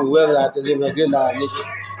like Stormy Weather out there living a good life, nigga. You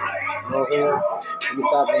know what I'm saying? Let me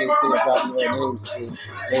stop niggas thinking dropping their names and shit.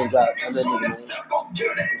 Name drop, I'm that nigga, man. I'm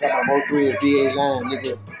talking about Mo3 and BA9,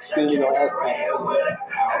 nigga. Still, you know, acting.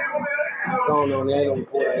 Going on, they ain't no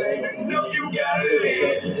report.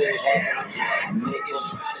 Niggas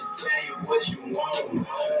trying to tell you what you want.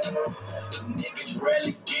 Niggas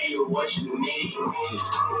rarely give you what you need.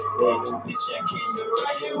 Bitch, I came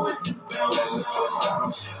right here with the bounce.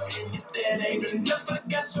 If that ain't enough, I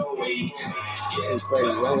got some weed. Yeah,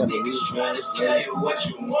 niggas trying to tell you what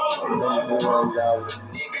you want.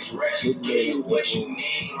 Niggas rarely give you what you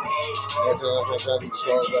need. That's what I'm trying to do.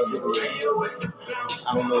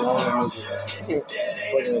 I don't know how to make it.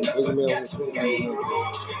 But big man was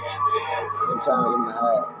them time in the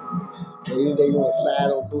eye. Any day you want to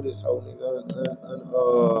slide on through this whole nigga,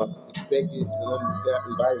 unexpected,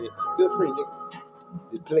 uninvited, feel free, nigga.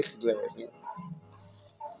 It's plexiglass, nigga.